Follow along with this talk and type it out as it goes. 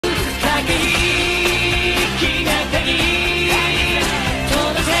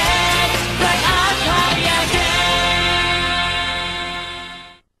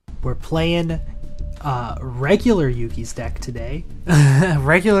playing regular Yugi's deck today.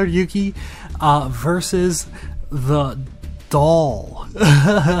 Regular Yugi versus the doll.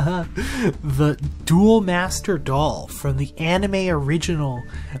 The Duel Master doll from the anime original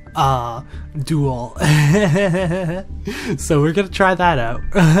Duel. So we're gonna try that out.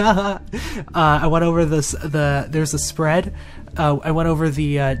 I went over there's a spread. I went over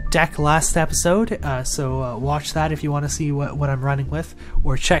the deck last episode, so watch that if you want to see what I'm running with,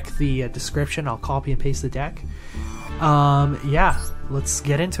 or check the description. I'll copy and paste the deck. Yeah, let's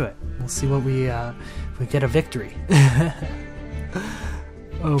get into it. We'll see what we get a victory.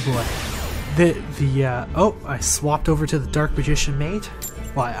 Oh boy. Oh, I swapped over to the Dark Magician Mate.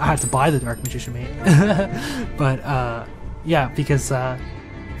 Well, I had to buy the Dark Magician Mate. But yeah, because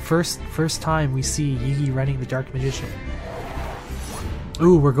first time we see Yugi running the Dark Magician.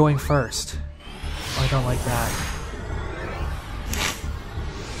 Ooh, we're going first. Oh, I don't like that.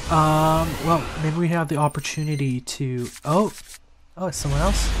 Well, maybe we have the opportunity to... Oh, it's someone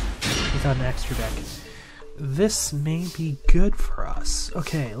else without an extra deck. This may be good for us.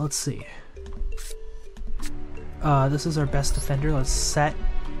 Okay, let's see. This is our best defender. Let's set.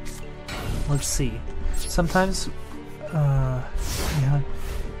 Let's see. Sometimes, yeah,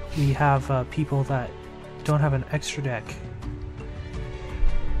 we have people that don't have an extra deck.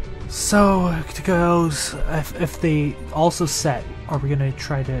 So, it goes, if they also set, are we going to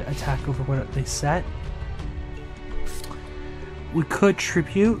try to attack over what they set? We could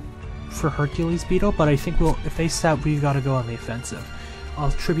tribute for Hercules Beetle, but I think if they set, we've got to go on the offensive.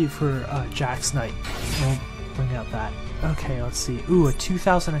 I'll tribute for Jack's Knight. We'll bring out that. Okay, let's see. Ooh, a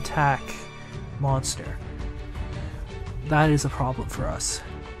 2000 attack monster. That is a problem for us.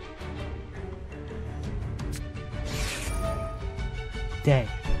 Dang.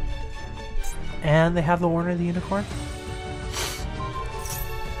 And they have the Warner of the Unicorn.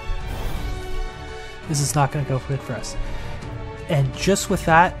 This is not going to go good for us. And just with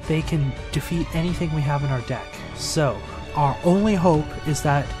that, they can defeat anything we have in our deck. So, our only hope is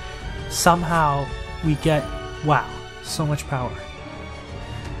that somehow we get... Wow, so much power.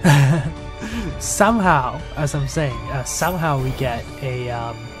 Somehow, as I'm saying, somehow we get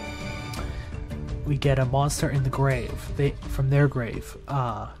a monster in the grave. From their grave.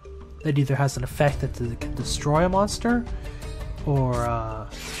 That either has an effect that can destroy a monster, or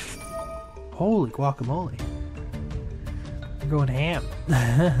holy guacamole. We're going ham.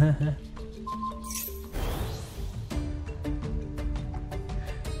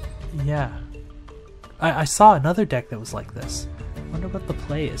 Yeah. I saw another deck that was like this. I wonder what the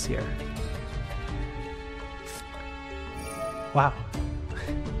play is here. Wow.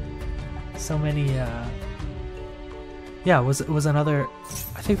 So many, yeah, it was another...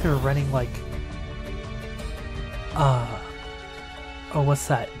 I think they were running like... Oh, what's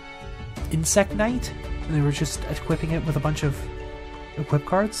that? Insect Knight? And they were just equipping it with a bunch of equip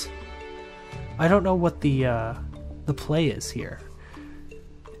cards? I don't know what the play is here.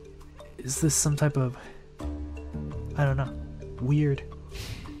 Is this some type of... I don't know. Weird.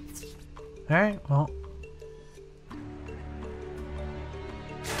 Alright, well...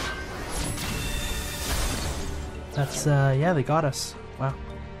 That's, yeah, they got us. Wow.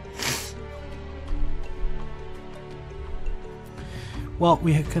 Well,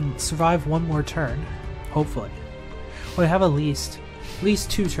 we can survive one more turn, hopefully. We have at least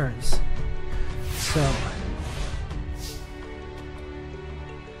 2 turns. So...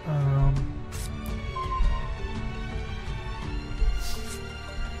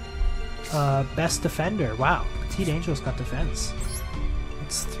 best defender. Wow, Petit Angel's got defense.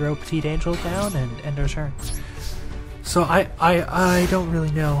 Let's throw Petit Angel down and end our turn. So I don't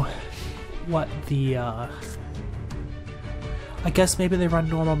really know what the I guess maybe they run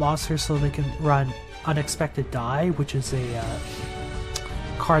normal monsters so they can run Unexpected Die, which is a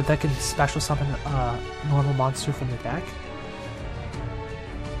card that can special summon a normal monster from the deck.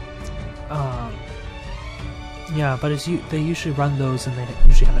 Yeah, but they usually run those, and they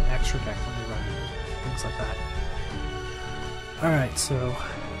usually have an extra deck when they run things like that. Alright, so...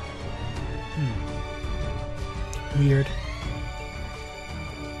 Weird.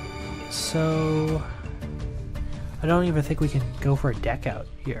 So... I don't even think we can go for a deck out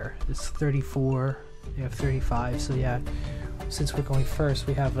here. It's 34, we have 35, so yeah. Since we're going first,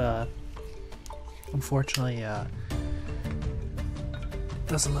 we have, unfortunately,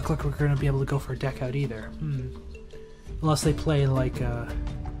 doesn't look like we're going to be able to go for a deck out either. Unless they play like, well,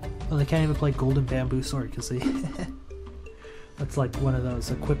 they can't even play Golden Bamboo Sword because they... That's like one of those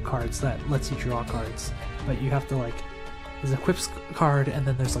equip cards that lets you draw cards. But you have to like... There's an equip card and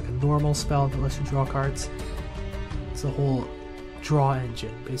then there's like a normal spell that lets you draw cards. It's a whole draw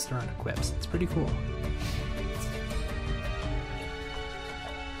engine based around equips. It's pretty cool.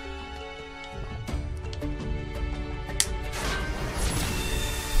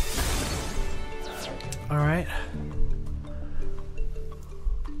 Alright.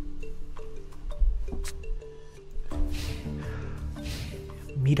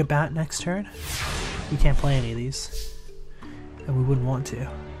 Meda Bat next turn. We can't play any of these. And we wouldn't want to.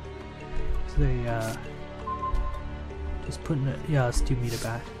 So they, just putting it. Yeah, let's do Meda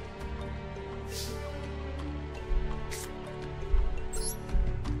Bat.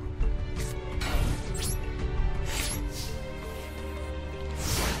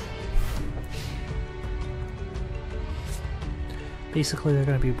 Basically, they're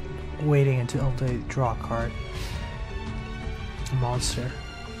going to be waiting until they draw a card. A monster.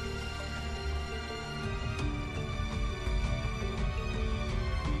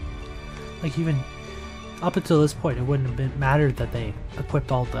 Like, even up until this point, it wouldn't have been mattered that they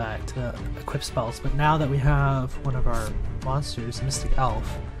equipped all that equip spells, but now that we have one of our monsters, Mystic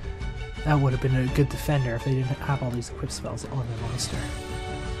Elf, that would have been a good defender if they didn't have all these equip spells on their monster.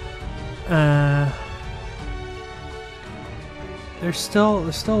 There's still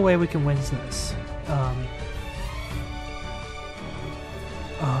a way we can win this.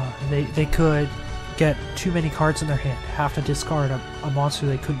 They could get too many cards in their hand, have to discard a monster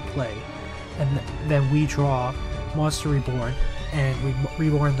they couldn't play, and then we draw Monster Reborn, and we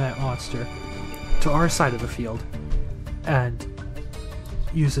reborn that monster to our side of the field, and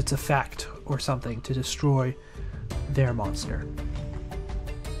use its effect or something to destroy their monster.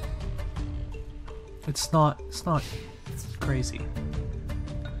 It's not crazy.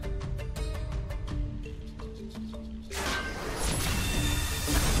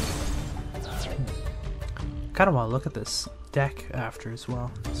 Kind of want to look at this deck after as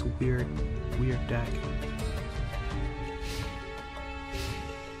well. It's a weird deck.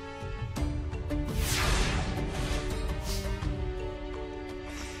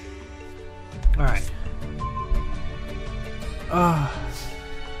 All right.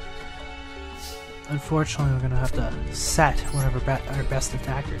 Unfortunately, we're gonna have to set one of our best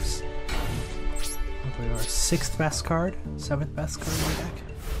attackers. Probably our 6th best card, 7th best card in the deck.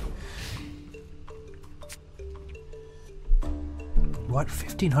 What,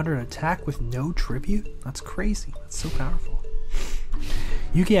 1500 attack with no tribute? That's crazy. That's so powerful.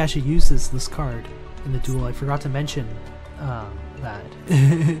 Yugi actually uses this card in the duel. I forgot to mention that.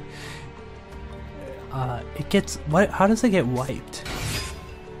 It gets what? How does it get wiped?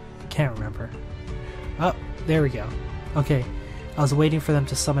 Can't remember. Oh, there we go. Okay, I was waiting for them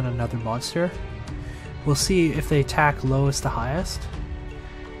to summon another monster. We'll see if they attack lowest to highest.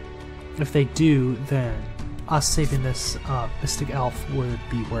 If they do, then us saving this Mystic Elf would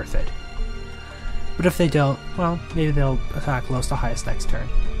be worth it. But if they don't, well, maybe they'll attack lowest to highest next turn.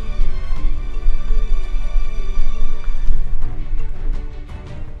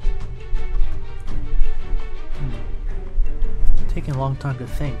 Taking a long time to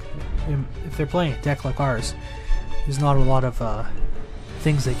think. If they're playing a deck like ours, there's not a lot of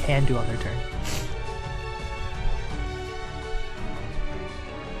things they can do on their turn.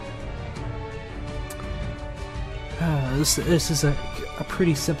 This is a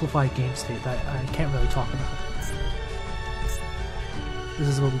pretty simplified game state that I can't really talk about. This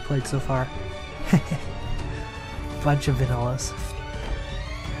is what we played so far. Bunch of vanillas.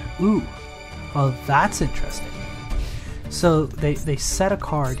 Ooh, well that's interesting. So they set a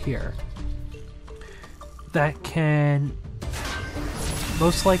card here that can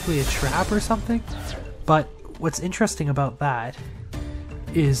most likely a trap or something, but what's interesting about that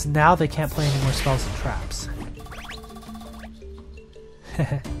is now they can't play any more spells and traps.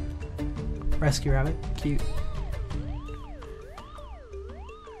 Rescue rabbit, cute.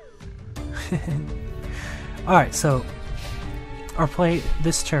 Alright, so our play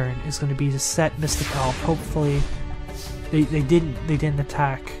this turn is going to be to set Mystic Elf. Hopefully they didn't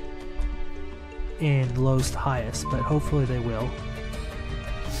attack in lowest to highest, but hopefully they will.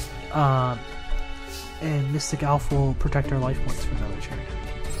 And Mystic Elf will protect our life points for another turn.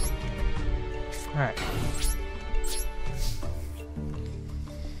 Alright.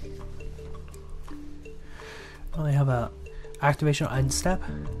 Well, they have a activation end step.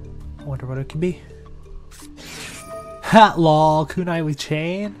 I wonder what it can be. Ha! Lol, kunai with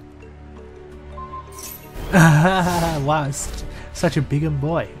chain? Wow, it's such a big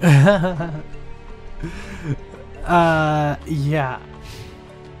boy. Yeah.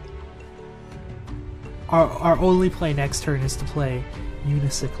 Our only play next turn is to play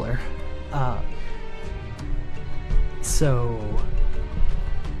Unicycular. So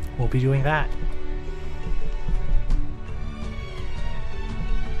we'll be doing that.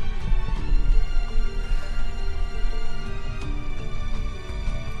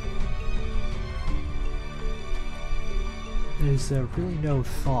 There's really no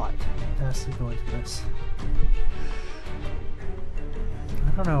thought that has to go into this.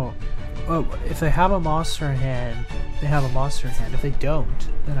 I don't know. Well, if they have a monster in hand, they have a monster in hand. If they don't,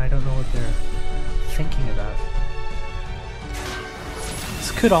 then I don't know what they're thinking about.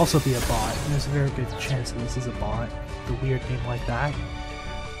 This could also be a bot. There's a very good chance that this is a bot. The weird name like that.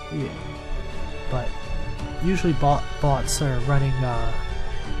 Yeah. But usually bots are running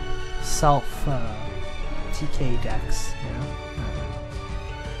self TK decks, you know,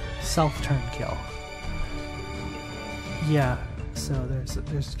 self turn kill. Yeah, so there's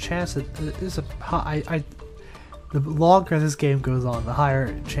a chance that there's a the longer this game goes on, the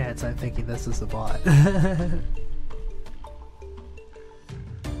higher chance I'm thinking this is a bot.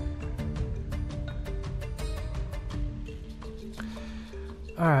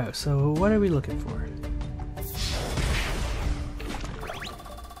 Alright, so what are we looking for?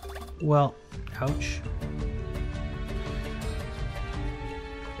 Well, ouch.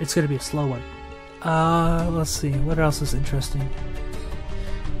 It's gonna be a slow one. Let's see, what else is interesting?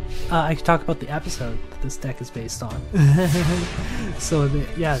 I could talk about the episode that this deck is based on. So, the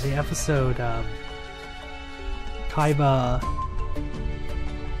episode, Kaiba...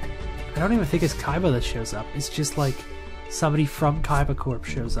 I don't even think it's Kaiba that shows up. It's just like somebody from Kaiba Corp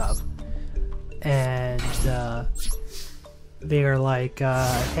shows up. And, they're like,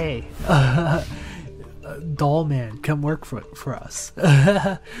 hey, Dollman, come work for us.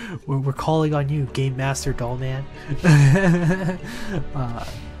 we're calling on you, Game Master Dollman.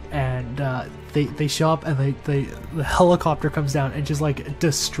 They show up, and the helicopter comes down and just like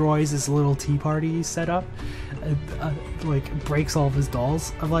destroys his little tea party he set up, and like breaks all of his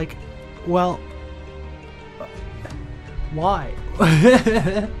dolls. I'm like, well, why?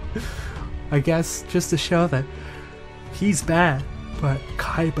 I guess just to show that he's bad, but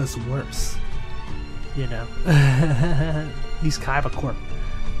Kaiba's worse. You know, these Kaiba Corp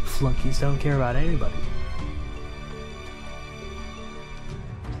flunkies don't care about anybody.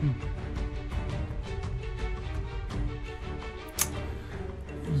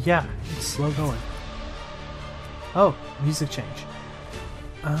 Yeah, it's slow going. Oh, music change.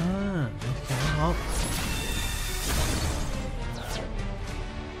 Ah, okay, well.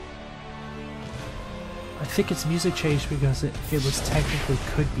 I think it's music change because it was technically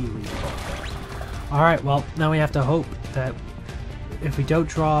could be legal. Alright, well, now we have to hope that if we don't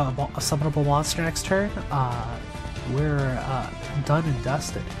draw a summonable monster next turn, we're done and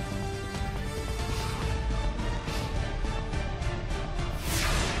dusted.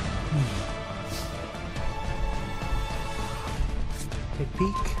 Take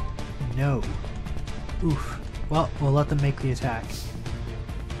peek? No. Oof. Well, we'll let them make the attack.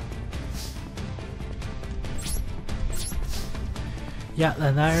 Yeah,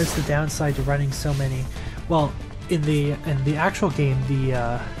 and there's the downside to running so many. Well, in the actual game,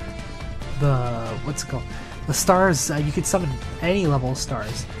 the what's it called? The stars, you could summon any level of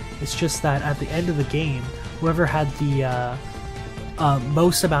stars. It's just that at the end of the game, whoever had the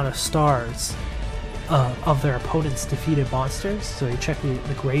most amount of stars of their opponent's defeated monsters, so you check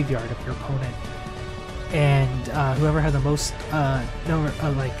the graveyard of your opponent, and whoever had the most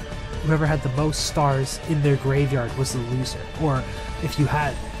whoever had the most stars in their graveyard was the loser. Or if you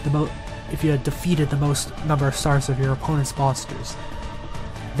had if you had defeated the most number of stars of your opponent's monsters,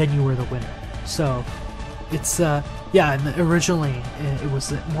 then you were the winner. So it's yeah, and originally it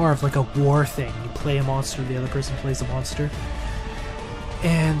was more of like a war thing. You play a monster, the other person plays a monster,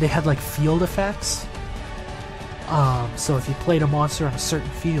 and they had like field effects. So if you played a monster on a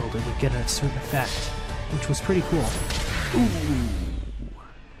certain field, it would get a certain effect, which was pretty cool. Ooh.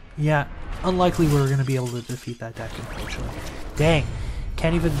 Yeah, unlikely we're going to be able to defeat that deck, unfortunately. Dang,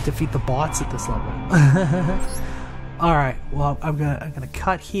 can't even defeat the bots at this level. All right, well I'm gonna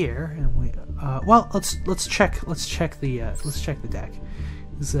cut here, and we well let's check the deck.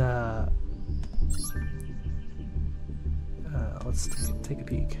 Let's take a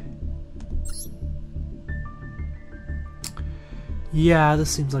peek. Yeah, this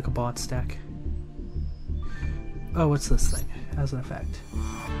seems like a bot's deck. Oh, what's this thing? Has an effect.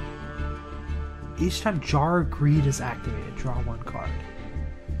 Each time Jar of Greed is activated, draw one card.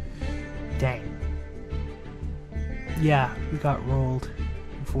 Dang. Yeah, we got rolled,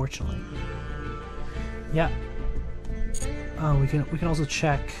 unfortunately. Yeah. Oh, we can also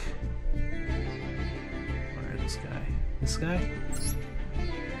check. Where is this guy? This guy?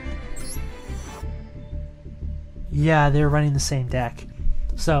 Yeah, they're running the same deck.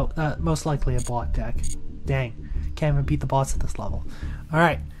 So, most likely a bot deck. Dang. Can't even beat the bots at this level.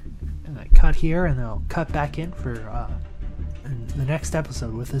 Alright. And I cut here, and I'll cut back in for the next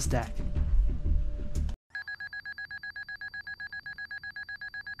episode with this deck.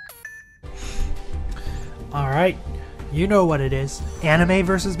 Alright, you know what it is. Anime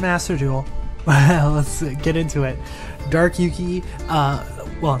versus Master Duel. Let's get into it. Dark Yugi,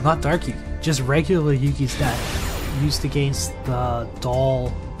 well, not Dark Yugi, just regular Yugi's deck. Used against the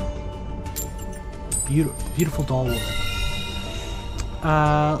doll. Beautiful doll woman.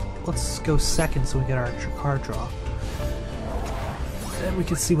 Let's go second so we get our card draw. And we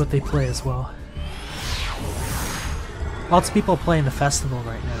can see what they play as well. Lots of people playing the festival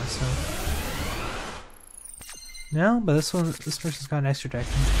right now, so. No, but this person's got an extra deck.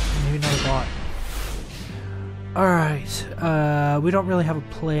 Maybe not a bot. Alright, we don't really have a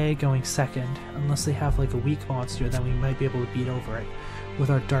play going second. Unless they have like a weak monster, then we might be able to beat over it with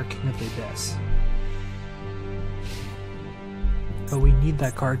our Dark King of the Abyss. But we need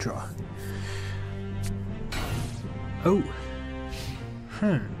that card draw. Oh.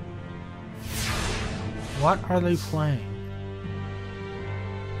 What are they playing?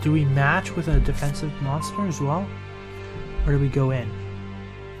 Do we match with a defensive monster as well? Or do we go in?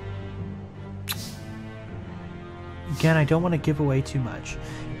 Again, I don't want to give away too much.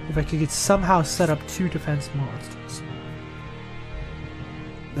 If I could somehow set up 2 defense monsters,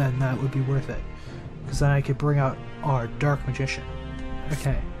 then that would be worth it. Because then I could bring out our Dark Magician.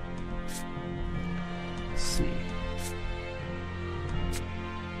 Okay. Let's see.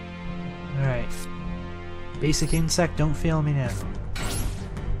 Alright. Basic Insect, don't fail me now.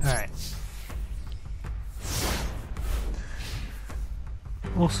 Alright.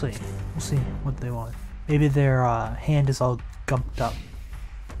 We'll see. We'll see what they want. Maybe their hand is all gumped up.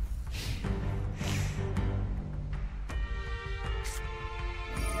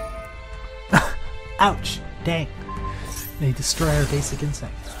 Ouch! Dang! They destroy our basic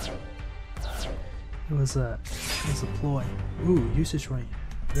insect. It was a ploy. Ooh, usage rate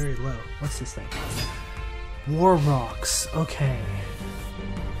very low. What's this thing? War Rocks. Okay.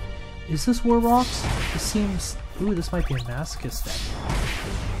 Is this War Rocks? This seems. Ooh, this might be a Masochist deck.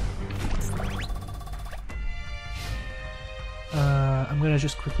 I'm gonna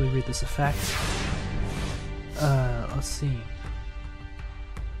just quickly read this effect. Let's see.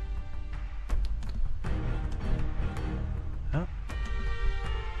 Oh.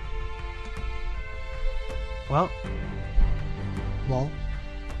 Well. Lol.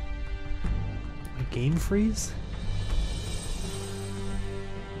 My game freeze?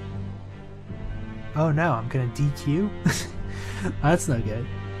 Oh no, I'm gonna DQ? That's not good.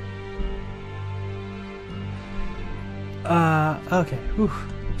 Okay. Whew.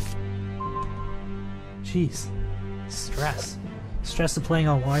 Jeez. Stress. Stress of playing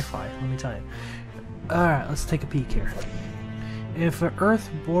on Wi-Fi, let me tell you. Alright, let's take a peek here. If an Earth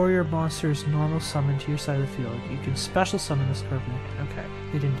Warrior monster is normal summoned to your side of the field, you can special summon this card from your hand. Okay,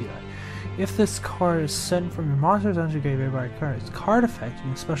 they didn't do that. If this card is sent from your monster's under graveyard by a card effect, you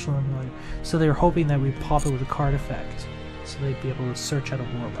can special summon it. So they were hoping that we'd pop it with a card effect. So they'd be able to search out a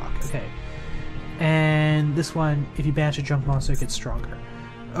War Rock. Okay. And this one, if you banish a junk monster, it gets stronger.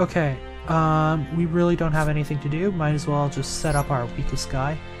 Okay, we really don't have anything to do. Might as well just set up our weakest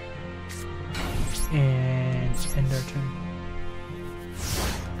guy. And end our turn.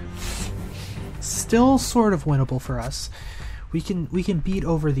 Still sort of winnable for us. We can beat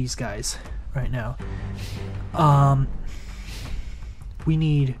over these guys right now. We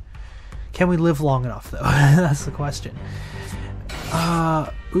need. Can we live long enough though? That's the question.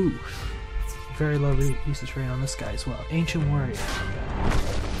 Ooh. Very low usage rate on this guy as well. Ancient Warrior.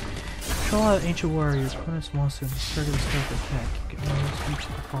 Control out Ancient Warrior, your opponent's monster, and start of the spell attack. Get one of each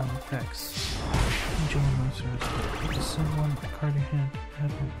of the following effects. Ancient monster is send one card in your hand.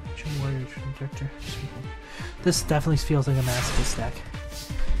 Add one Ancient Warrior to Projector. This definitely feels like a Masochist deck.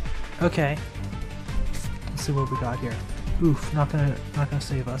 Okay. Let's see what we got here. Oof, not gonna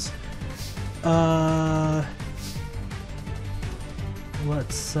save us.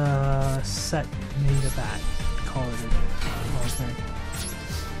 Let's set Meda Bat. Call it a thing.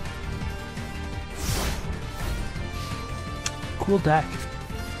 Cool deck.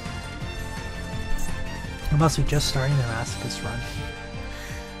 They must be just starting their Masochist run.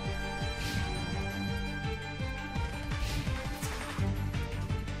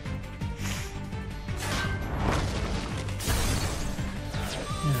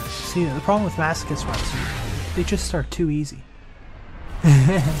 Yeah, see, the problem with Masochist runs is they just start too easy.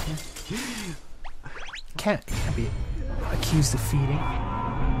 Can't be accused of feeding.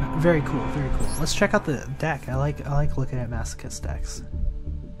 Very cool, very cool. Let's check out the deck. I like looking at Masochist decks.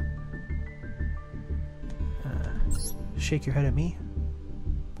 Shake your head at me.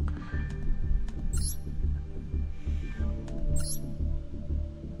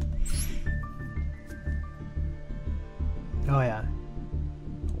 Oh yeah.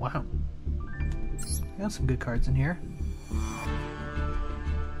 Wow. got some good cards in here.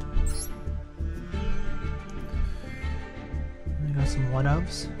 We got some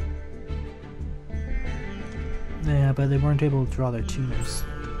 1-ofs. Yeah, but they weren't able to draw their tuners.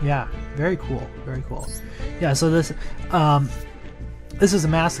 Yeah, very cool, very cool. Yeah, so this is a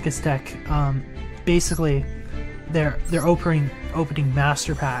Masochist deck. Basically, they're opening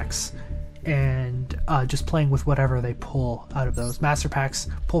master packs and just playing with whatever they pull out of those. Master packs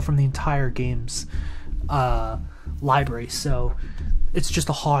pull from the entire game's library, so it's just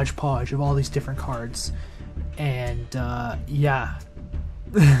a hodgepodge of all these different cards. And yeah,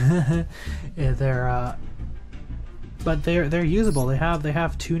 yeah, they're usable. They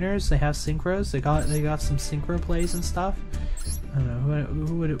have tuners, they have synchros, they got some synchro plays and stuff. I don't know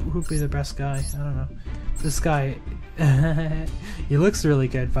who would be the best guy. I don't know. This guy, he looks really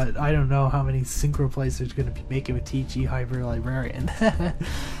good, but I don't know how many synchro plays there's going to be making with TG Hyper Librarian.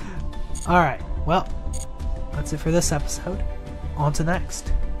 Alright, well, that's it for this episode. On to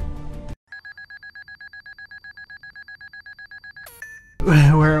next.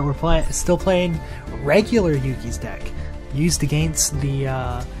 We're still playing regular Yugi's deck, used against the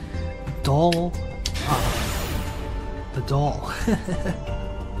doll. The doll.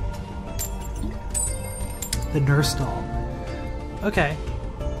 The nurse doll. Okay.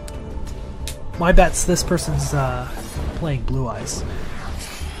 My bet's this person's playing Blue Eyes.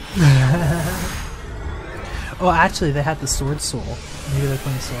 Oh, actually, they had the Swordsoul. Maybe they're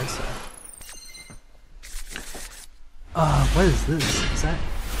playing Swordsoul. What is this? Is that?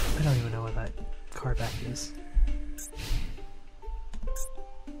 I don't even know what that card back is.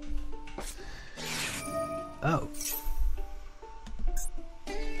 Oh.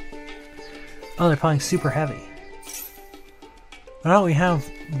 Oh, they're playing super heavy. Well, we have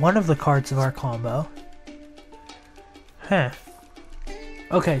one of the cards of our combo. Huh.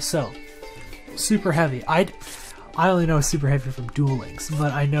 Okay, so super heavy. I only know super heavy from Duel Links,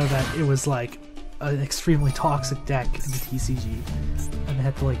 but I know that it was like an extremely toxic deck in the TCG, and they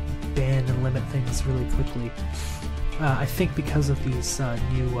had to like ban and limit things really quickly. I think because of these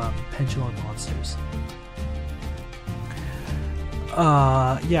new pendulum monsters.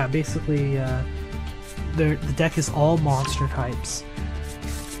 Yeah, basically, the deck is all monster types.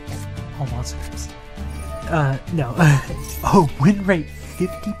 All monster types. No. Oh, win rate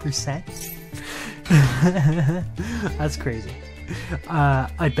 50%? That's crazy.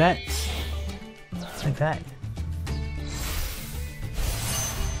 I bet.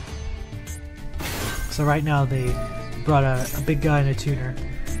 So right now they brought a big guy and a tuner,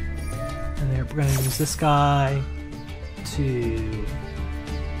 and they're going to use this guy to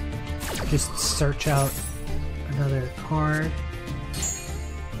just search out another card.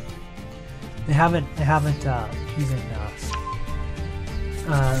 They haven't even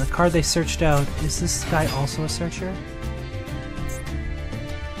the card they searched out. Is this guy also a searcher?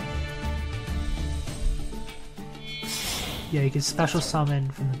 Yeah, you can special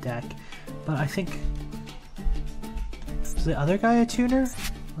summon from the deck, but I think is the other guy a tuner?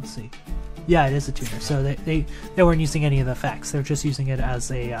 Let's see. Yeah, it is a tuner. So they weren't using any of the effects. They're just using it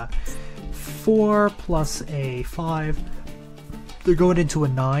as a 4 plus a 5. They're going into a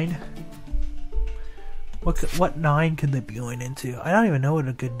 9. What 9 could they be going into? I don't even know what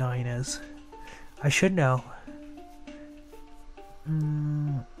a good 9 is. I should know.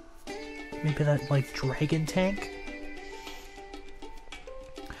 Maybe that like dragon tank.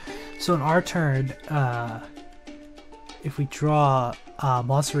 So in our turn, if we draw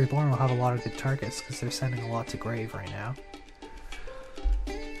Monster Reborn, we'll have a lot of good targets because they're sending a lot to grave right now.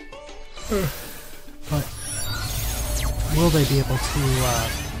 But will they be able to?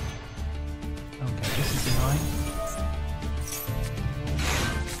 Okay, this is annoying.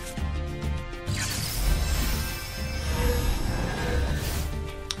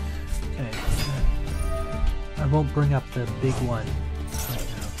 Okay, I won't bring up the big one right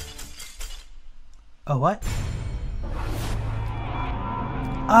now. Oh, what?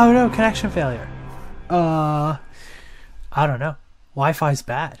 Oh no, connection failure. I don't know. Wi-Fi's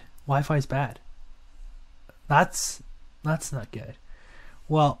bad. Wi-Fi's bad. That's not good.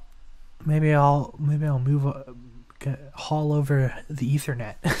 Well, maybe I'll move haul over the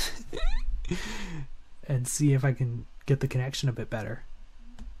Ethernet and see if I can get the connection a bit better.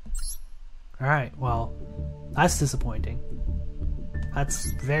 All right. Well, that's disappointing.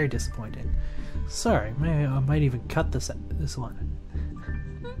 That's very disappointing. Sorry, maybe I might even cut this one.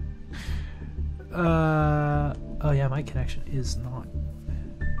 Oh yeah, my connection is not.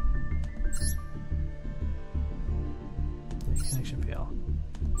 Connection fail.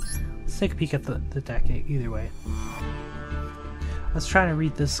 Let's take a peek at the deck either way. Let's try to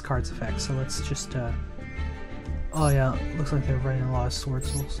read this card's effect, so let's just, oh yeah, looks like they're running a lot of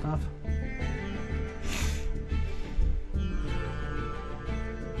Swordsoul stuff.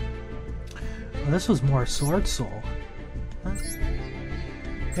 Oh, this was more Swordsoul. Huh?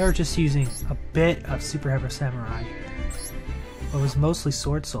 They were just using a bit of Super Hyper Samurai. It was mostly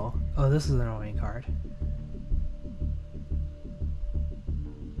Swordsoul. Oh, this is an annoying card.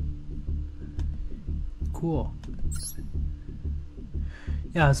 Cool.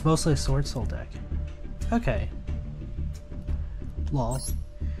 Yeah, it's mostly a Swordsoul deck. Okay. Lol.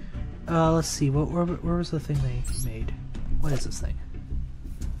 Let's see. Where was the thing they made? What is this thing?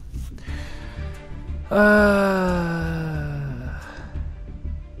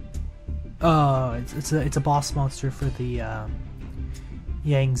 Oh, it's a boss monster for the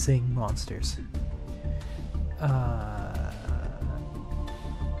Yang Zing monsters.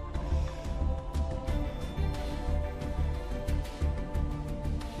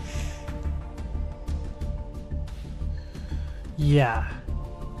 Yeah.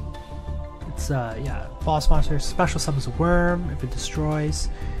 It's yeah, boss monster. Special summons a worm if it destroys.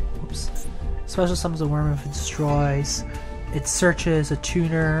 Oops. Special summons a worm if it destroys. It searches a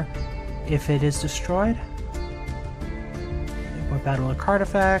tuner if it is destroyed. Or battle a card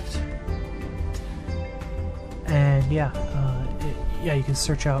effect. And yeah, yeah, you can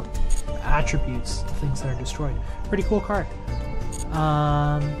search out attributes of things that are destroyed. Pretty cool card.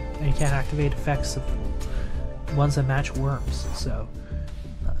 And you can't activate effects of ones that match worms, so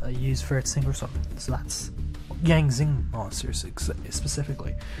used for its single summon. So that's Yang Zing monsters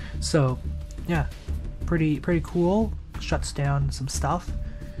specifically. So yeah, pretty cool. Shuts down some stuff.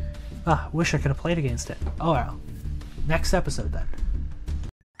 Wish I could have played against it. Oh well. Next episode then.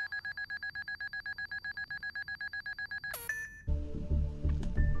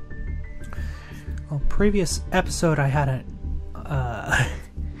 Well, previous episode I had a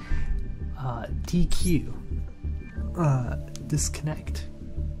DQ.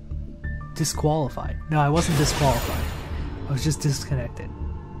 Disqualified. No, I wasn't disqualified. I was just disconnected.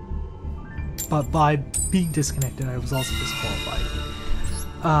 But by being disconnected, I was also disqualified.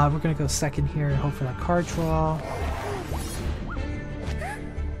 We're gonna go second here and hope for that card draw.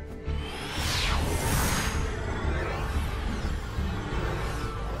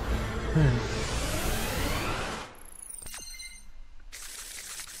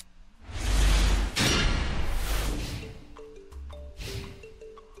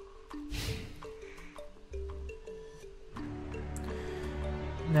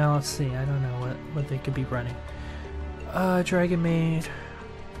 Now let's see, I don't know what they could be running. Dragon Maid,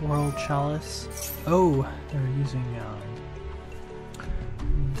 World Chalice. Oh, they're using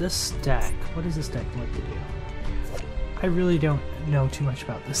this deck. What does this deck like to do? I really don't know too much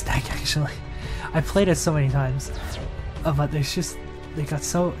about this deck actually. I played it so many times, but there's just they got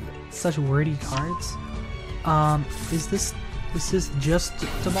such wordy cards. Is this just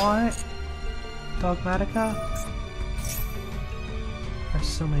Demonic Dogmatica? There's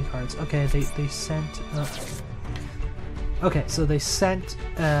so many cards. Okay, they sent. Okay, so they sent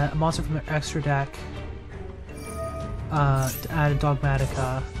a monster from their extra deck to add a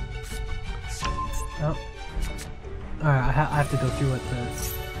Dogmatica. Oh, all right. I have to go through what the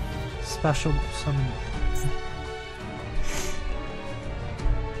special summon.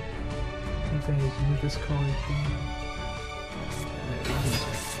 Move this card.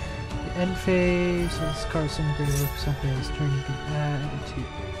 The end phase. So this card summon greater something this turn. You can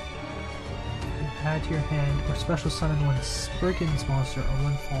add to your hand or special summon one Spriggan's monster or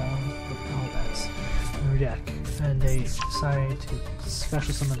one fallen of Albaz in your deck, and they decide to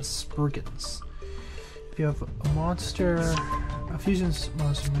special summon a Spriggan's. If you have a monster, a fusion's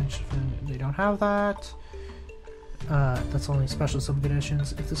monster mentioned, they don't have that. That's only special summon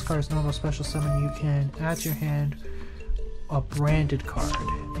conditions. If this card is normal special summon, you can add to your hand a branded card,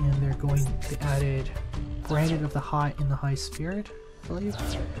 and they added Branded of the High in the High Spirit, I believe.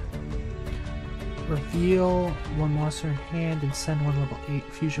 Reveal one monster in hand and send one level 8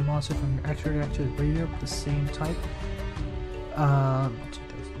 fusion monster from your extra deck to the graveyard with the same type. 2000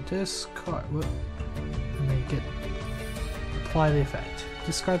 discard, and then you apply the effect.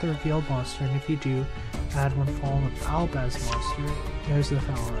 Discard the revealed monster, and if you do, add one fallen of Albaz monster. There's the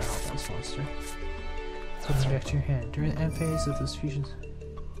fallen Albaz monster. Put them back to your hand. During the end phase of this fusion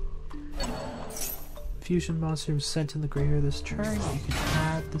monster was sent in the graveyard this turn, you can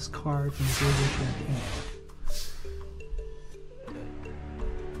add this card from the graveyard to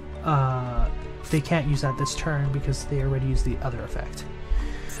your hand. They can't use that this turn because they already used the other effect.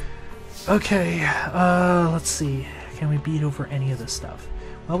 Okay, let's see. Can we beat over any of this stuff?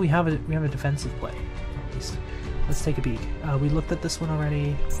 Well, we have a defensive play, at least. let's take a peek. We looked at this one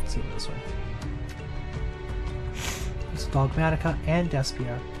already. Let's see this one. It's Dogmatica and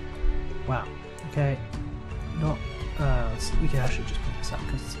Despia. Wow. Okay. No. We can actually just put this out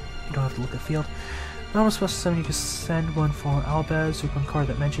because you don't have to look at field. Normal special summon, you can send one Fallen Albaz with one card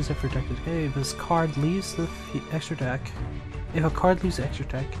that mentions it for deck to decay. If this card leaves the extra deck, if a card leaves the extra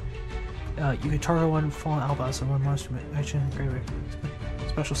deck, you can target one Fallen Albaz or one monster mentioned in the graveyard.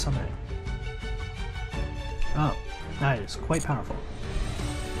 Special summon it. Oh, that is quite powerful.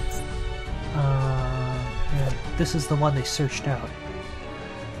 And this is the one they searched out.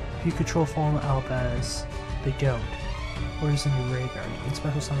 If you control Fallen Albaz, they don't. Or is in your graveyard. You can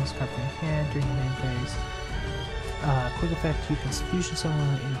special summon this card from your hand during the main phase. Quick effect, you can fusion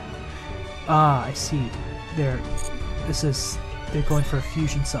summon. I see. They're going for a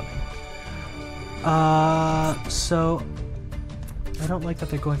fusion summon. So I don't like that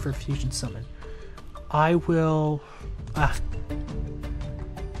they're going for a fusion summon. I will. I'm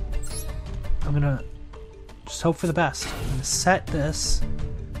gonna just hope for the best. I'm gonna set this.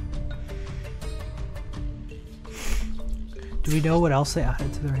 Do we know what else they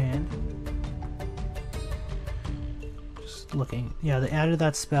added to their hand? Just looking. Yeah, they added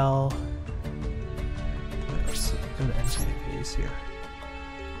that spell. Let's go to end phase here.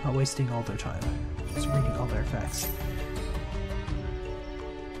 Not wasting all their time. Just reading all their effects.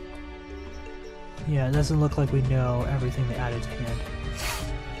 Yeah, it doesn't look like we know everything they added to hand.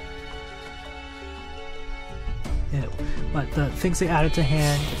 Yeah, but the things they added to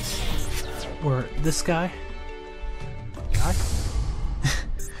hand were this guy. Guy?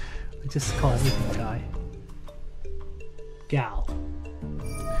 We just call everything guy. Gal.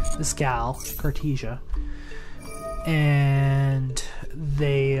 This gal, Cartesia. And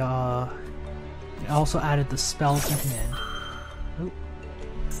they also added the spell to hand. Oop.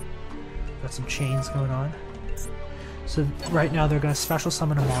 Got some chains going on. So right now they're going to special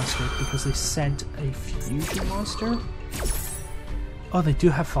summon a monster because they sent a fusion monster. Oh, they do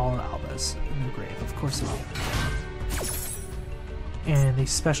have Fallen Albaz in their grave. Of course they do. And they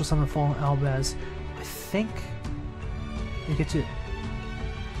special summon Fallen Albaz. I think they get to...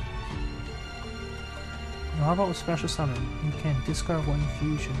 No, how about with special summon? You can discard one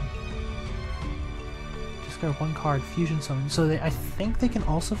fusion. Discard one card, fusion summon. So I think they can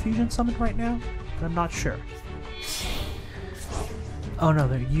also fusion summon right now, but I'm not sure. Oh no,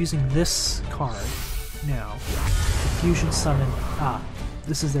 they're using this card now. Fusion summon. Ah,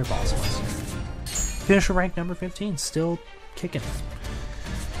 this is their boss monster. Finisher rank number 15, still kicking.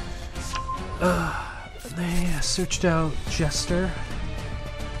 They searched out Jester.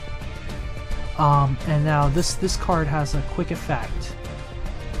 And now this card has a quick effect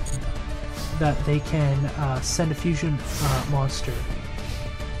that they can send a fusion monster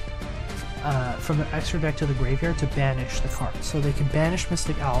from the extra deck to the graveyard to banish the card. So they can banish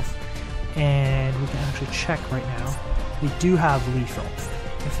Mystic Elf, and we can actually check right now. They do have lethal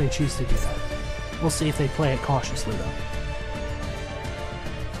if they choose to do that. We'll see if they play it cautiously though.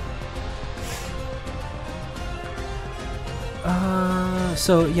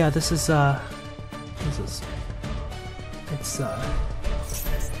 So yeah, this is it's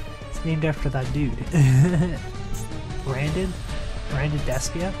named after that dude. Branded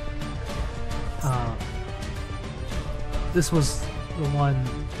Despia. This was the one.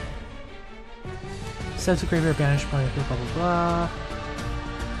 Sent to graveyard, banished by blah blah blah.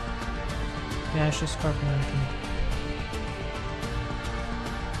 Banish this card from the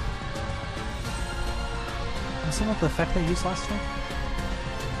Isn't that the effect I used last turn?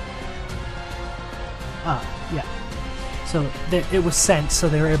 Yeah. So it was sent, so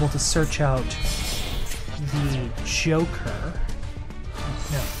they were able to search out the Joker.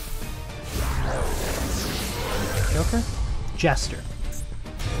 No. Joker? Jester.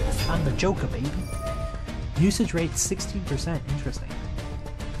 I'm the Joker, baby. Usage rate 16%. Interesting.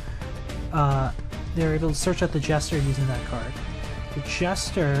 They were able to search out the Jester using that card. The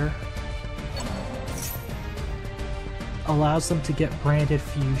Jester allows them to get Branded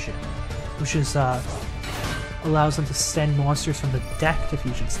Fusion, which is allows them to send monsters from the deck to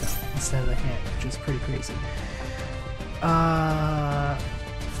fusion stuff instead of the hand, which is pretty crazy. Alright,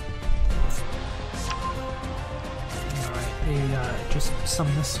 they just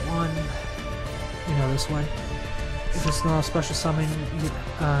summon this one. You know this one. If it's not a special summon, you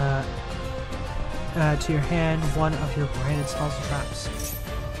add to your hand one of your branded spells and traps.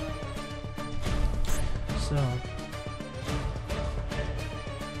 So,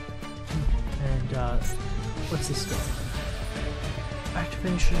 and what's this go?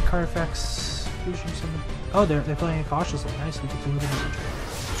 Activation, card effects, fusion summon. Oh, they're playing it cautiously. Nice, we get to move it.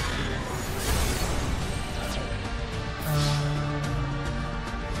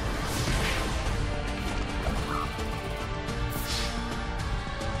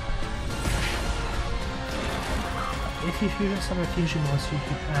 If you fusion summon a fusion monster, you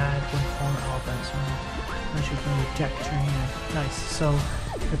can add one form offense unless you play a deck to your hand. Nice. So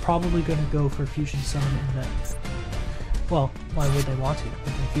they're probably going to go for fusion summon in the... Well, why would they want to?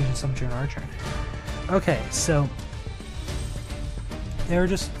 They can fusion summon during our turn. Okay, so they're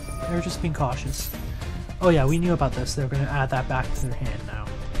just being cautious. Oh yeah, we knew about this. They're going to add that back to their hand now.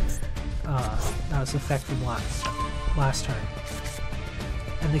 That was the effect from last turn,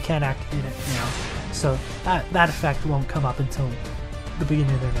 and they can't activate it now. So that effect won't come up until the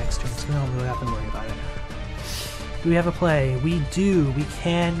beginning of their next turn. So we don't really have to worry about it. Do we have a play? We do. We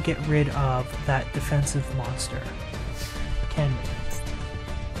can get rid of that defensive monster. Can we?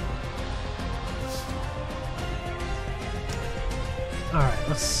 Alright,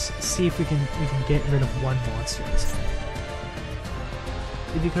 let's see if we can get rid of one monster this time.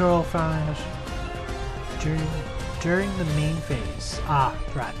 If you can roll flash during the main phase. Ah,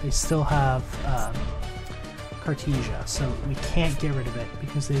 right, they still have Cartesia, so we can't get rid of it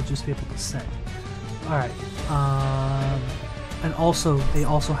because they'll just be able to send. Alright, and also they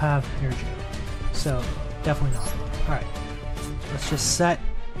also have Air Jade, so definitely not. Alright, let's just set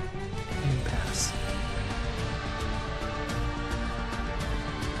and pass.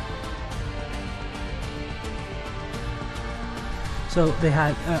 So they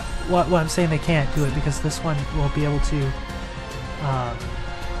had, what I'm saying they can't do it because this one will be able to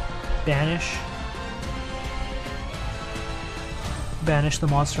banish the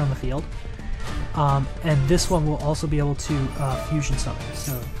monster on the field, and this one will also be able to fusion summon.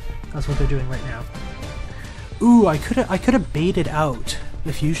 So that's what they're doing right now. Ooh, I could have baited out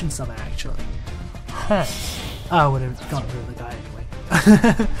the fusion summon actually. Huh. I would have gotten rid of the guy anyway.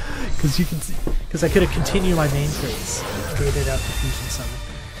 Because you can see, because I could have continued my main phase, baited out the fusion summon.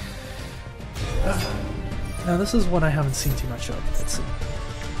 Now this is one I haven't seen too much of. Let's see.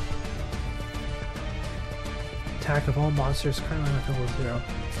 Attack of all monsters currently on level 0.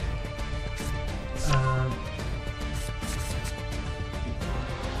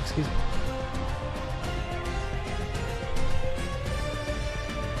 Excuse me.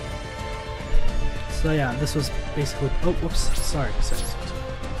 So yeah, this was basically. Oh, whoops! Sorry.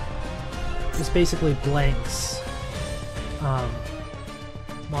 This basically blanks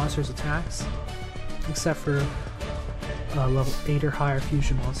monsters' attacks, except for level 8 or higher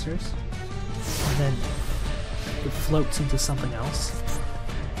fusion monsters, and then it floats into something else.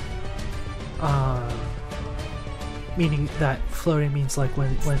 Meaning that floating means like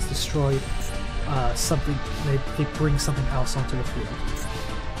when it's destroyed, something they bring something else onto the field.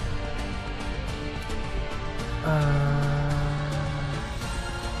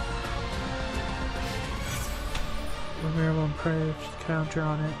 Remember one prayer counter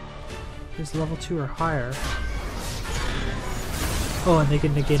on it is level 2 or higher. Oh, and they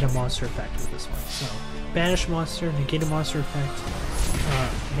can negate a monster effect with this one. So, banish monster, negate a monster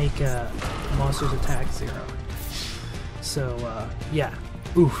effect, make a monster's attack 0. So, yeah.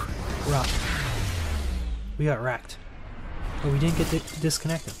 Oof, rough. We got wrecked. But we didn't get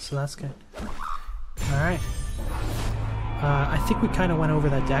disconnected, so that's good. Alright. I think we kind of went over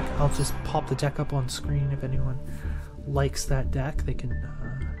that deck. I'll just pop the deck up on screen if anyone likes that deck. They can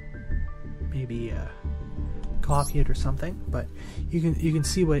maybe copy it or something. But you can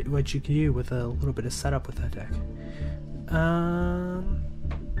see what you can do with a little bit of setup with that deck.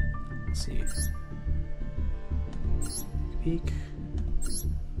 Let's see. Peek.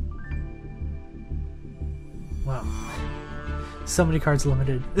 Wow. So many cards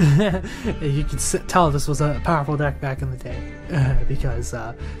limited. You can tell this was a powerful deck back in the day because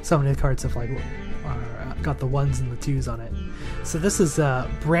so many cards have got the 1s and the 2s on it. So this is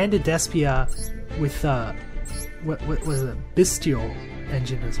Branded Despia with what was it? Bestial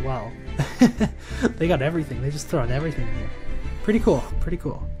engine as well. They got everything. They just throw in everything here. Pretty cool. Pretty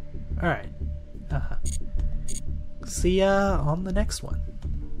cool. All right. See ya on the next one.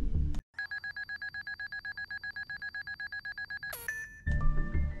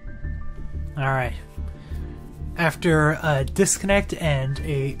 Alright, after a disconnect and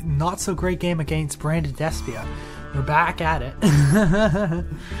a not so great game against Branded Despia, we're back at it.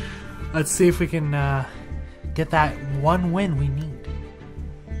 Let's see if we can get that one win we need.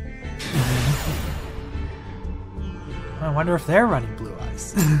 I wonder if they're running Blue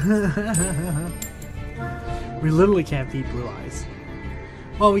Eyes. We literally can't beat Blue Eyes.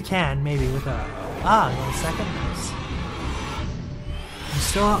 Well, we can, maybe with a... no, second house.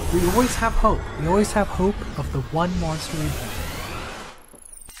 We always have hope. We always have hope of the one Monster Reborn.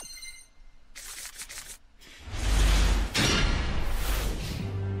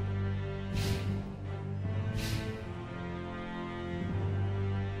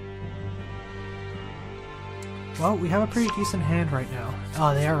 Well, we have a pretty decent hand right now.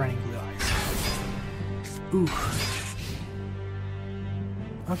 Oh, they are running blue eyes. Ooh.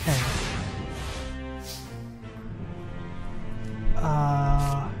 Okay.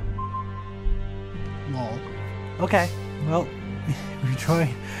 Lol. Okay. Well,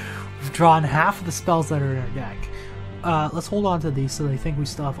 we've drawn half of the spells that are in our deck. Let's hold on to these so they think we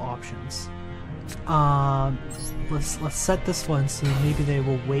still have options. Let's set this one so maybe they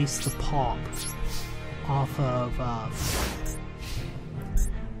will waste the pop off of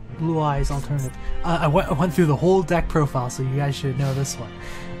Blue Eyes alternative. I went through the whole deck profile, so you guys should know this one.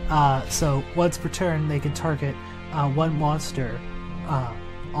 So once per turn, they can target one monster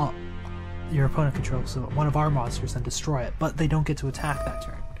your opponent controls, so one of our monsters, and destroy it, but they don't get to attack that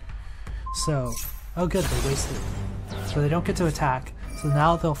turn. So, oh good, they wasted it. So they don't get to attack, so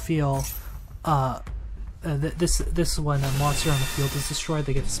now they'll feel this when a monster on the field is destroyed,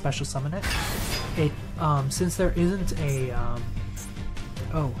 they get to special summon it. Since there isn't a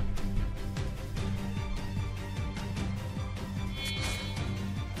oh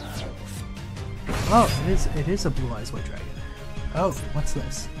it is a Blue Eyes White Dragon. Oh, what's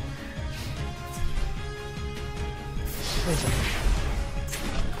this? Wait a second.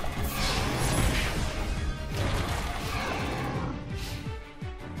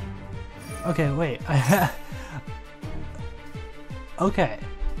 Okay, wait. Okay,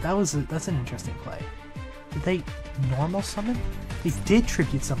 that's an interesting play. Did they normal summon? They did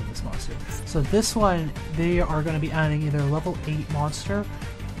tribute summon this monster. So this one, they are going to be adding either a level 8 monster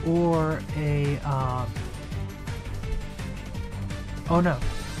or a oh no,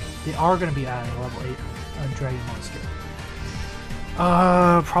 they are going to be adding a level 8 dragon monster.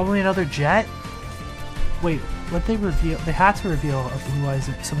 Probably another jet. Wait, what they reveal? They had to reveal a Blue Eyes,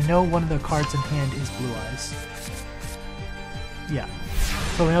 so we know one of the cards in hand is Blue Eyes. Yeah,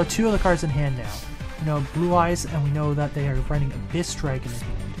 so we know 2 of the cards in hand now. We know Blue Eyes, and we know that they are running Abyss Dragon in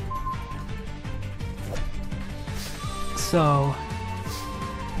hand. So,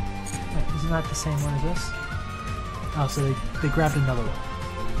 wait, isn't that the same one as this? Oh, so they grabbed another one.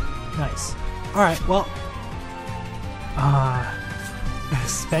 Nice. All right, well,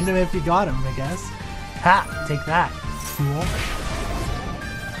 spend them if you got them, I guess. Ha! Take that, fool.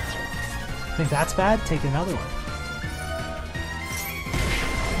 Think that's bad? Take another one.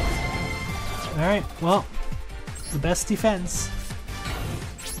 Alright, well, the best defense.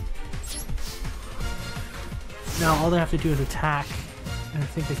 Now all they have to do is attack, and I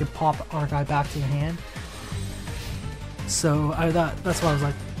think they could pop our guy back to the hand. So that's why I was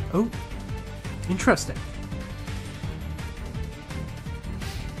like, oh, interesting.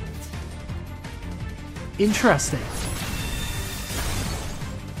 Interesting.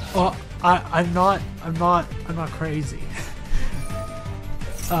 Oh, I'm not crazy.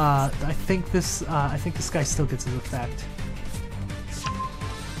 I think this guy still gets his effect.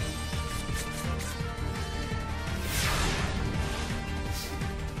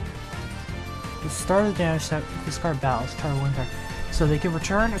 The start of the damage step, this card battles, target 1 card. So they can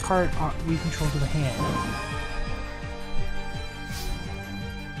return a card we control to the hand.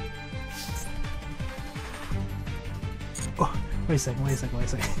 Oh, wait a second.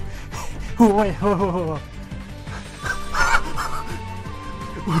 Wait.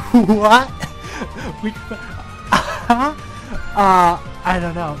 What? I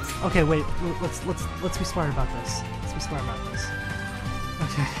don't know. Okay, wait. Let's be smart about this.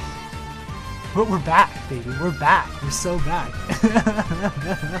 Okay. But we're back, baby. We're back. We're so back.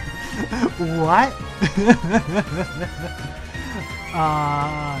 What?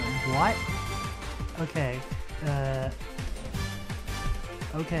 What? Okay.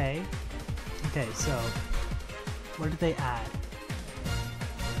 Okay, so what did they add?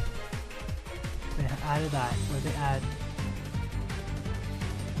 They added that. What did they add?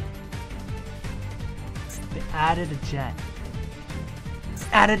 They added a jet.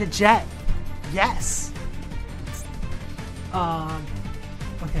 Added a jet! Yes!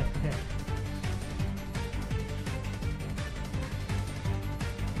 Okay.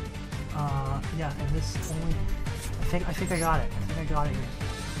 Yeah, and this only... I think I got it. I got it here.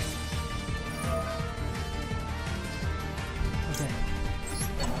 Okay.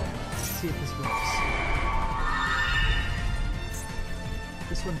 Let's see if this works.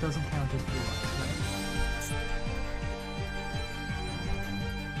 This one doesn't count as Blue Eyes, right?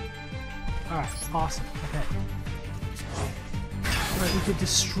 Alright, awesome. Okay. Alright, we could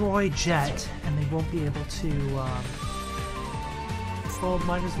destroy Jet, and they won't be able to, well,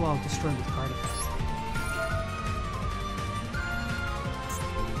 might as well destroy this card effect.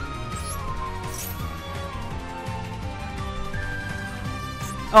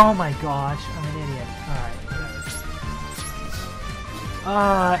 Oh my gosh, I'm an idiot. Alright, whatever.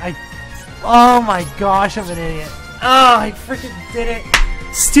 Oh my gosh, I'm an idiot. Oh, I freaking did it.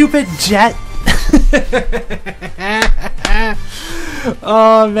 Stupid Jet.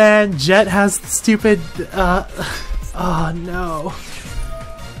 Oh man, Jet has the stupid, oh no.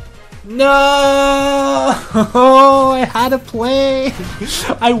 No! I had a play!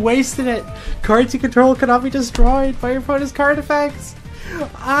 I wasted it! Cards you control cannot be destroyed by your opponent's card effects!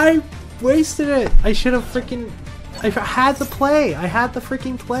 I wasted it! I should have freaking... I had the play! I had the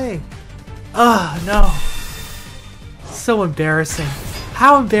freaking play! Oh no! So embarrassing.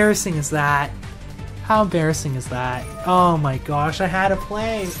 How embarrassing is that? How embarrassing is that? Oh my gosh, I had a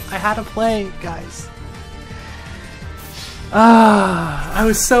play! I had a play, guys. I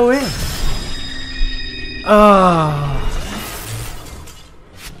was so in.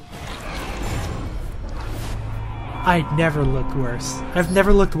 I never looked worse. I've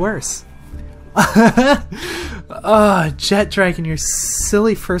never looked worse. Jet Dragon, your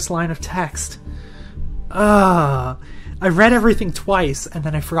silly first line of text. I read everything twice and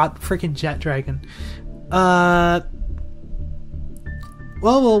then I forgot the freaking Jet Dragon. Well,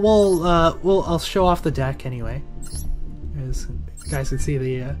 I'll show off the deck anyway. As you guys can see,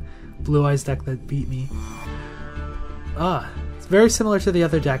 the Blue Eyes deck that beat me. It's very similar to the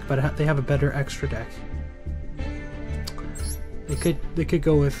other deck, but they have a better extra deck. They could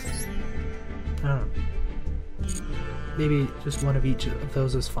go with, I don't know, maybe just one of each of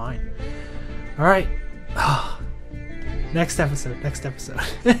those is fine. All right, next episode. Next episode,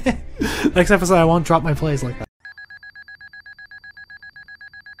 I won't drop my plays like that.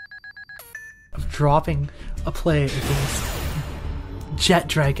 I'm dropping a play against Jet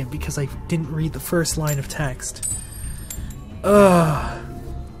Dragon because I didn't read the first line of text.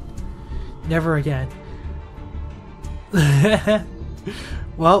 Never again.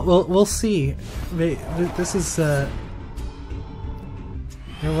 Well, we'll see. This is they're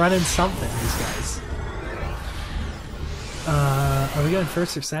running something, these guys. Are we going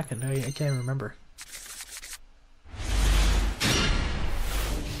first or second? I can't remember.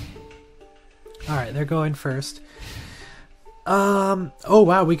 All right, they're going first. Oh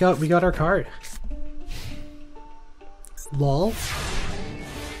wow, we got our card. Lol.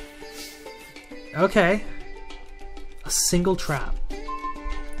 Okay. A single trap.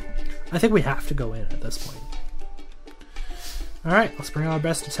 I think we have to go in at this point. Alright, let's bring out our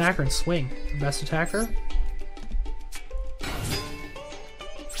best attacker and swing. Our best attacker.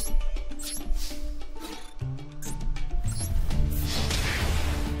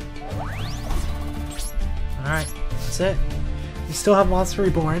 Alright, that's it. We still have Monster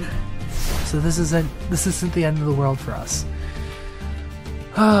Reborn, so this isn't the end of the world for us.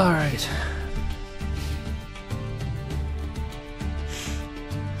 Alright.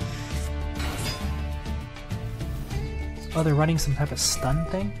 Oh, they're running some type of stun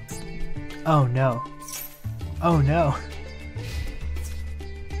thing? Oh no. Oh no.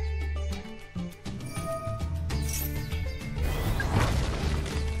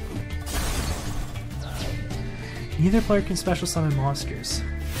 Neither player can special summon monsters.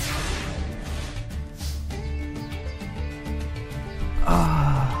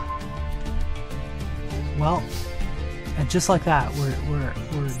 Well, and just like that, we're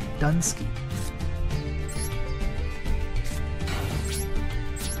Dunsky.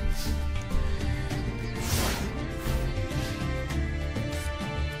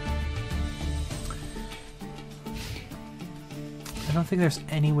 I don't think there's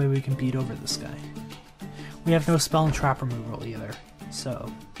any way we can beat over this guy. We have no spell and trap removal either,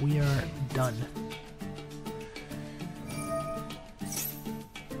 so we are done.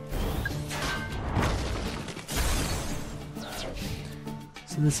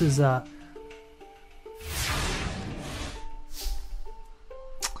 So this is we'll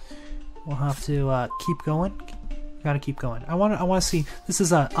have to keep going. Gotta keep going. I want to see. This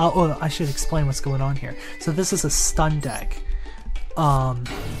is oh, I should explain what's going on here. So this is a stun deck.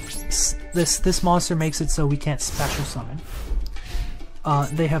 This monster makes it so we can't special summon.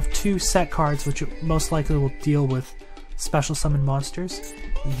 They have two set cards which most likely will deal with special summon monsters.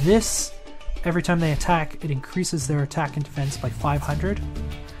 This, every time they attack, it increases their attack and defense by 500,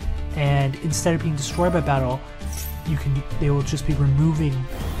 and instead of being destroyed by battle, they will just be removing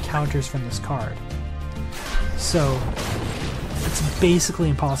counters from this card. So it's basically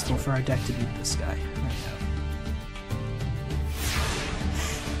impossible for our deck to beat this guy.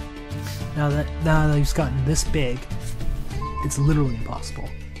 Now that he's gotten this big, it's literally impossible.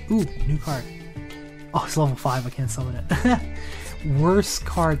 Ooh, new card. Oh, it's level 5, I can't summon it. Worse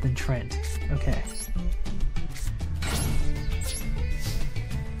card than Trent. Okay.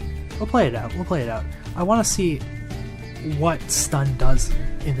 We'll play it out, I want to see what stun does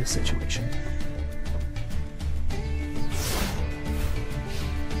in this situation.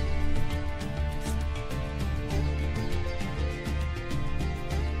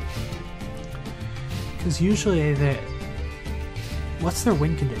 Because usually what's their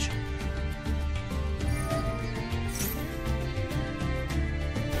win condition?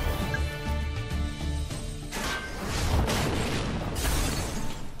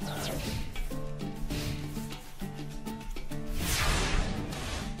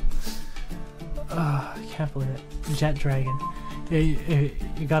 I can't believe it. Jet Dragon.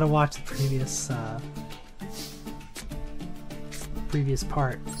 You gotta watch the previous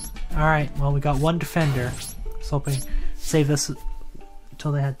part. Alright, well, we got one defender. I was hoping to save this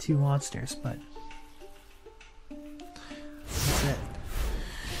until they had 2 monsters, but that's it.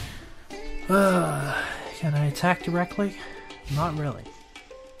 Can I attack directly? Not really.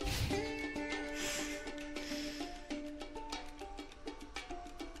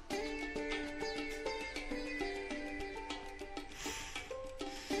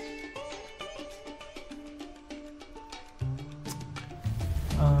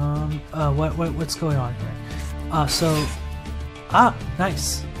 What's going on here?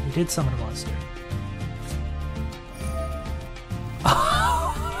 Nice. We did summon a monster.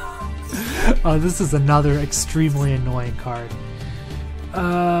 Oh, this is another extremely annoying card.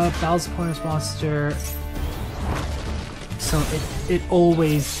 Battles opponent's monster. So it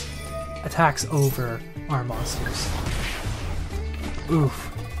always attacks over our monsters.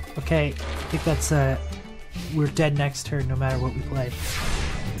 Oof. Okay, I think that's we're dead next turn no matter what we play.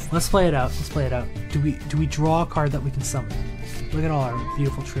 Let's play it out. Let's play it out. Do we draw a card that we can summon? Look at all our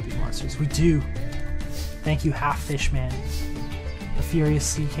beautiful tribute monsters. We do. Thank you, Half Fish Man. The Furious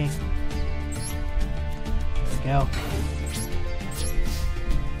Sea King. There we go.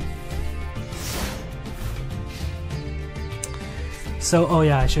 So, oh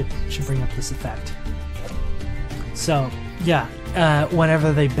yeah, I should bring up this effect. So, yeah,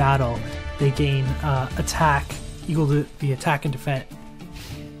 whenever they battle, they gain attack equal to the attack and defense.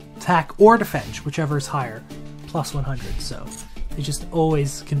 Attack or defense, whichever is higher, plus 100. So they just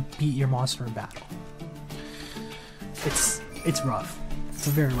always can beat your monster in battle. It's rough. It's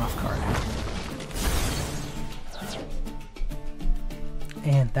a very rough card.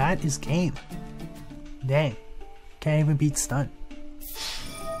 And that is game. Dang. Can't even beat stun.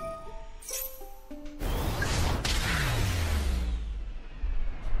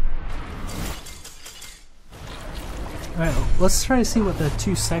 Alright, let's try to see what the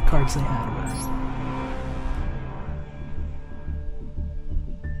 2 set cards they had were.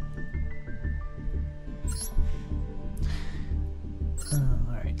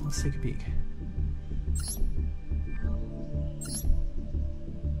 Alright, let's take a peek.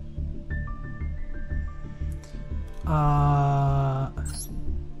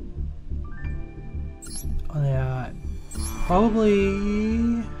 Probably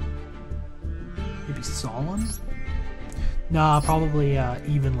maybe Solemn? Nah, probably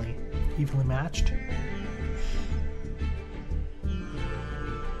evenly matched.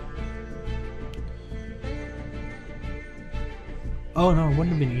 Oh no, it wouldn't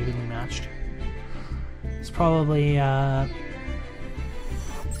have been evenly matched. It's probably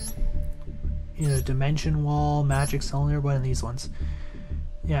Dimension Wall, Magic Cylinder, one of these ones.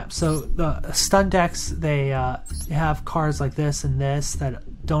 Yeah, so the stun decks, they have cards like this and this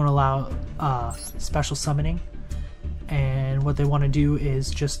that don't allow special summoning. And what they want to do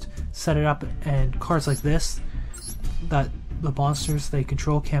is just set it up, and cards like this that the monsters they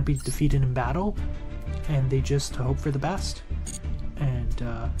control can't be defeated in battle, and they just hope for the best and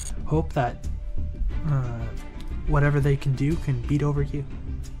hope that whatever they can do can beat over you.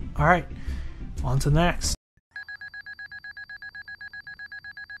 Alright, on to the next.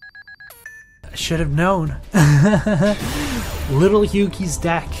 I should have known. Little Yugi's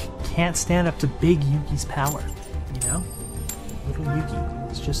deck can't stand up to Big Yugi's power. You know? Little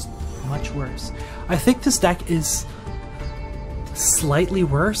Yugi is just much worse. I think this deck is slightly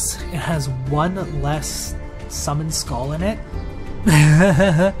worse. It has 1 less Summon Skull in it.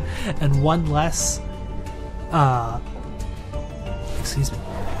 And 1 less excuse me.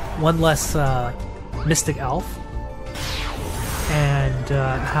 1 less Mystic Elf. And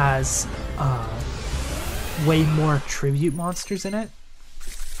has way more tribute monsters in it.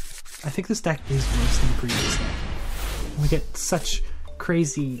 I think this deck is worse than the previous deck. We get such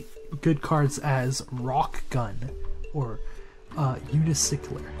crazy good cards as Rock Gun or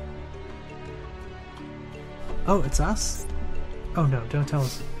Unicycular. Oh, it's us? Oh no, don't tell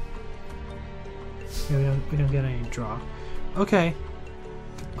us. Yeah, we don't get any draw. Okay.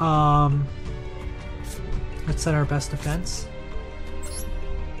 Let's set our best defense.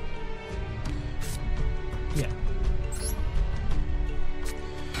 Yeah.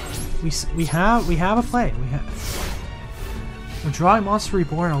 We have a play. We're drawing Monster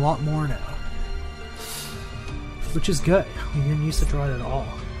Reborn a lot more now, which is good. We didn't used to draw it at all,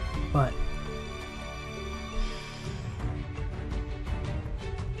 but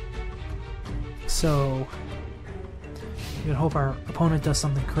so we can hope our opponent does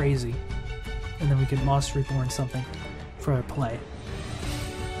something crazy, and then we can Monster Reborn something for our play.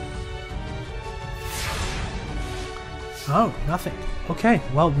 Oh, nothing. Okay,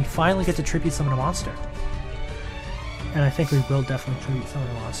 well, we finally get to tribute summon a monster. And I think we will definitely tribute summon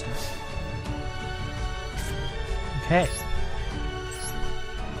a monster. Okay.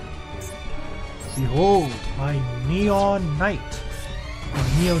 Behold, my Neon Knight. Or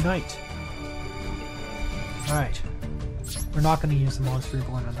Neo Knight. Alright. We're not going to use the Monster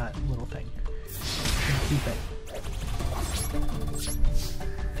Reborn on that little thing. We're going to keep it.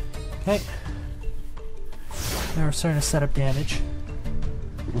 Okay. Now we're starting to set up damage.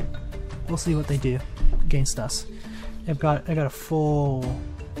 We'll see what they do against us. I got a full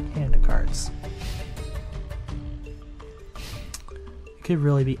hand of cards. It could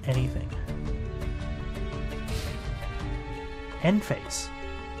really be anything. End phase.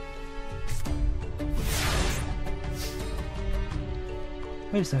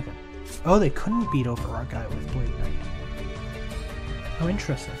 Wait a second. Oh, they couldn't beat over our guy with Blade Knight. Oh,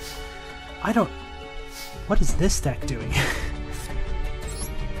 interesting. I don't... What is this deck doing?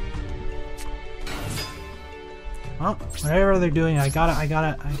 Well, whatever they're doing, I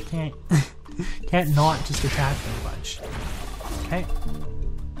can't, can't not just attack them a bunch. Okay.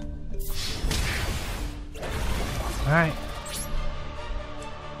 Alright.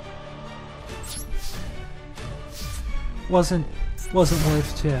 Wasn't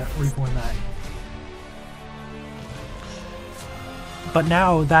worth to reborn that. But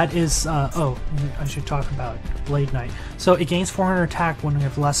now that is, oh, I should talk about Blade Knight. So it gains 400 attack when we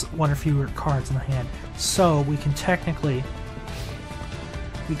have one or fewer cards in the hand. So we can technically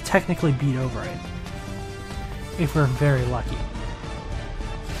beat over it if we're very lucky.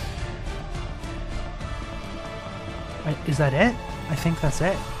 Is that it? I think that's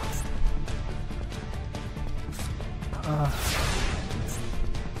it.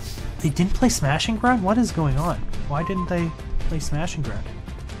 They didn't play Smashing Ground? What is going on? Why didn't they play Smashing Ground?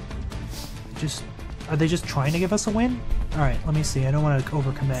 Are they just trying to give us a win? Alright, let me see. I don't want to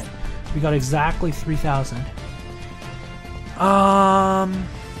overcommit. We got exactly 3,000.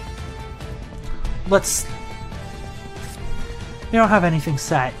 Let's... We don't have anything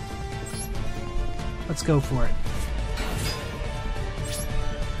set. Let's go for it.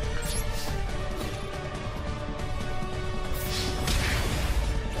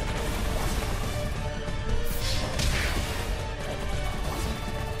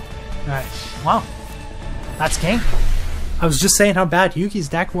 Alright, wow. That's game. I was just saying how bad Yugi's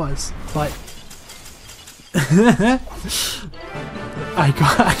deck was, but... I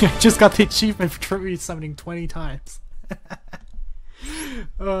just got the achievement for tribute summoning 20 times.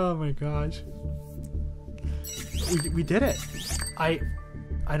 Oh my gosh. We did it. I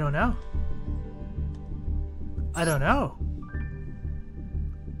don't know. I don't know.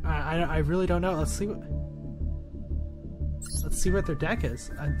 I really don't know. Let's see what their deck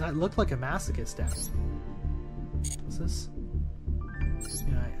is. That looked like a Masochist deck. What's this?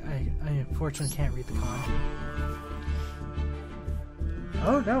 Yeah, I unfortunately can't read the con.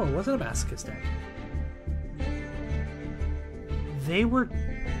 Oh no, it wasn't a Masochist deck. They were...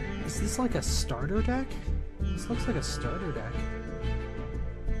 Is this like a starter deck? This looks like a starter deck.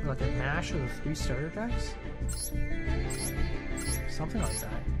 Or like a mash of the 3 starter decks? Something like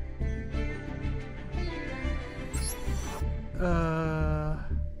that.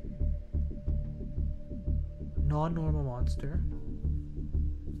 Non-normal monster.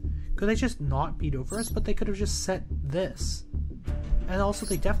 Could they just not beat over us? But they could have just set this. And also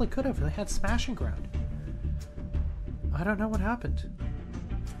they definitely could have. They had Smashing Ground. I don't know what happened.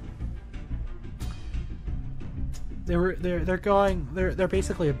 They're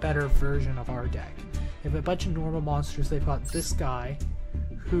basically a better version of our deck. They have a bunch of normal monsters. They've got this guy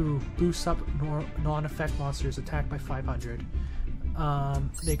who boosts up non-effect monsters attack by 500.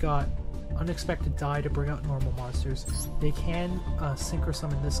 They got Unexpected Die to bring out normal monsters. They can synchro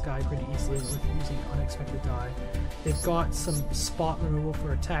summon this guy pretty easily with using Unexpected Die. They've got some spot removal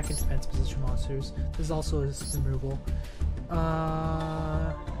for attack and defense position monsters. This also is removal.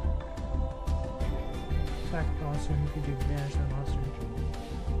 Attack monster, you can do manage that monster.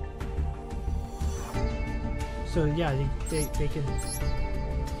 So yeah,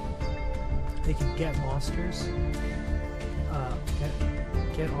 they they can get monsters.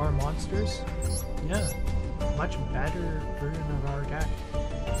 Get our monsters. Yeah, much better version of our deck.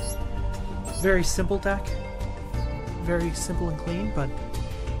 Very simple deck. Very simple and clean, but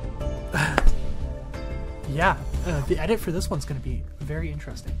yeah, the edit for this one's going to be very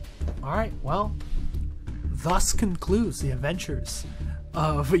interesting. Alright, well, thus concludes the adventures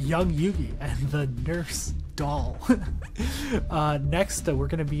of young Yugi and the nurse doll. Next, we're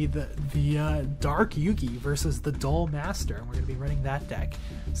going to be the Dark Yugi versus the Doll Master, and we're going to be running that deck.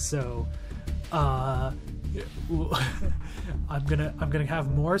 So, I'm gonna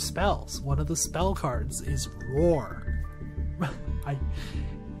have more spells. One of the spell cards is Roar. I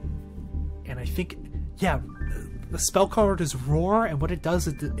think, yeah, the spell card is Roar, and what it does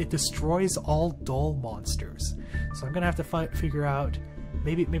is it destroys all Doll monsters. So I'm gonna have to figure out.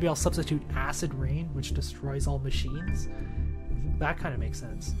 Maybe I'll substitute Acid Rain, which destroys all machines. That kind of makes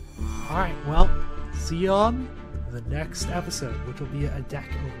sense. Alright, well, see you on the next episode, which will be a deck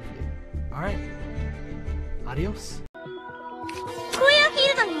overview. Alright, adios. スクエアフィ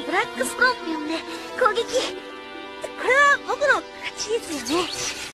ールドにブラックスコープ呼んで攻撃。これは僕の勝ちですよね。